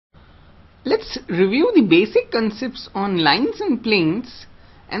let's review the basic concepts on lines and planes,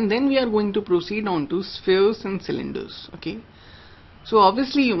 and then we are going to proceed on to spheres and cylinders. Okay, so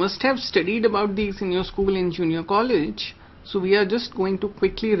obviously you must have studied about these in your school and junior college, so we are just going to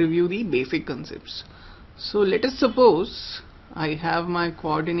quickly review the basic concepts. So let us suppose I have my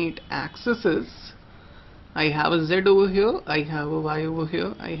coordinate axes. I have a z over here, I have a y over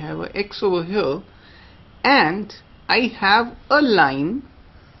here, I have a x over here, and I have a line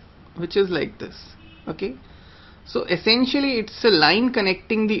which is like this. Okay, so essentially it's a line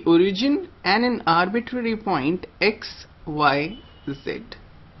connecting the origin and an arbitrary point x, y, z.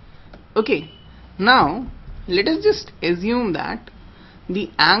 Okay, now let us just assume that the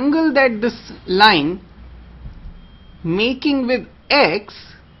angle that this line making with x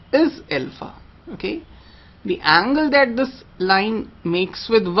is alpha. Okay, the angle that this line makes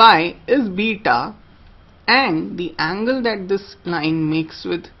with y is beta, and the angle that this line makes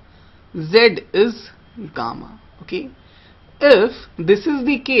with z is gamma. Okay, if this is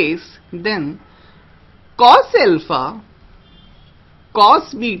the case, then cos alpha,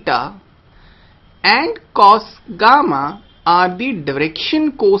 cos beta and cos gamma are the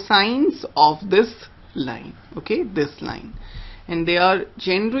direction cosines of this line. Okay, this line, and they are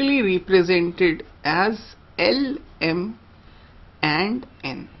generally represented as L, M and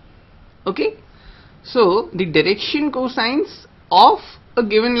N. Okay, so the direction cosines of a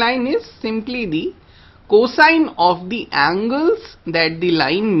given line is simply the cosine of the angles that the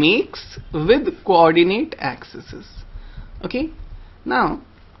line makes with coordinate axes. Okay, now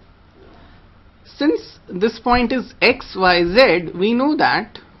since this point is x, y, z, we know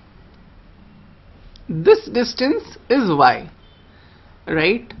that this distance is y,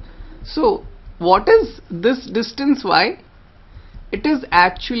 right? So what is this distance y? It is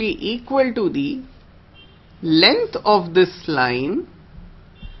actually equal to the length of this line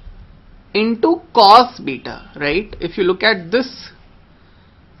into cos beta, right? If you look at this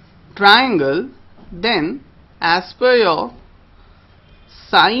triangle, then as per your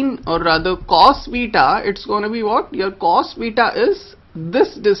sine, or rather cos beta, it's going to be what? Your cos beta is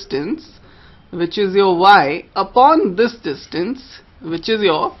this distance, which is your y, upon this distance, which is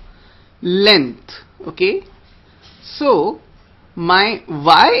your length. Okay, so my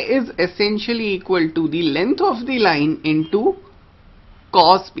y is essentially equal to the length of the line into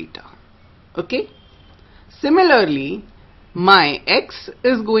cos beta. Okay, similarly my x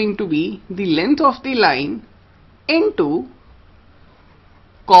is going to be the length of the line into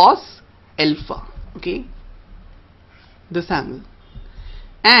cos alpha. Okay, this angle,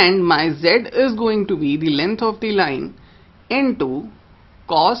 and my z is going to be the length of the line into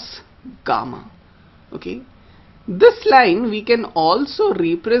cos gamma. Okay, this line we can also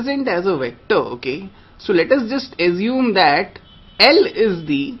represent as a vector. Okay, so let us just assume that L is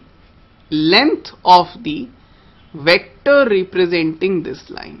the length of the vector representing this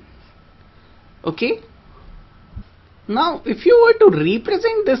line. Okay, now if you were to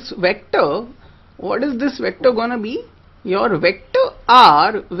represent this vector, what is this vector gonna be? Your vector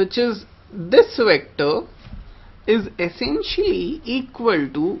r, which is this vector, is essentially equal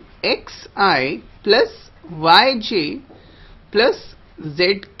to xi plus yj plus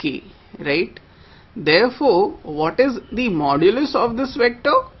zk, right? Therefore, what is the modulus of this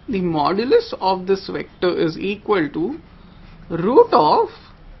vector? The modulus of this vector is equal to root of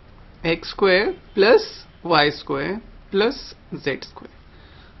x square plus y square plus z square.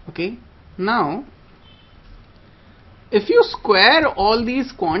 Okay, now if you square all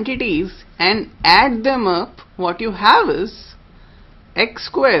these quantities and add them up, what you have is x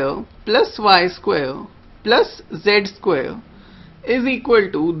square plus y square plus z square is equal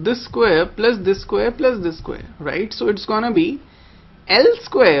to this square plus this square plus this square, right? So it's gonna be L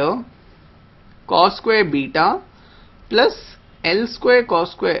square cos square beta plus L square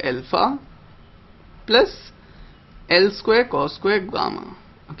cos square alpha plus L square cos square gamma.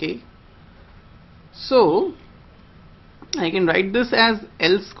 Okay, so I can write this as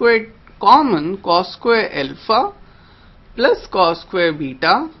L square common cos square alpha plus cos square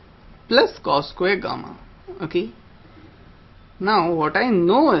beta plus cos square gamma. Okay, now what I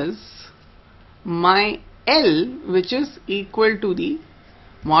know is my L, which is equal to the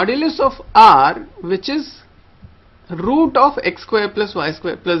modulus of r, which is root of x square plus y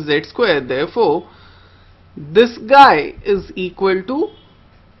square plus z square. Therefore this guy is equal to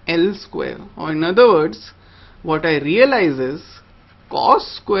L square, or in other words, what I realize is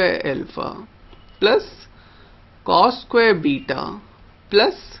cos square alpha plus cos square beta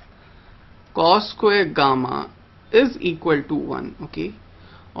plus cos square gamma is equal to 1. Okay,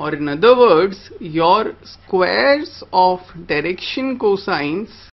 or in other words, your squares of direction cosines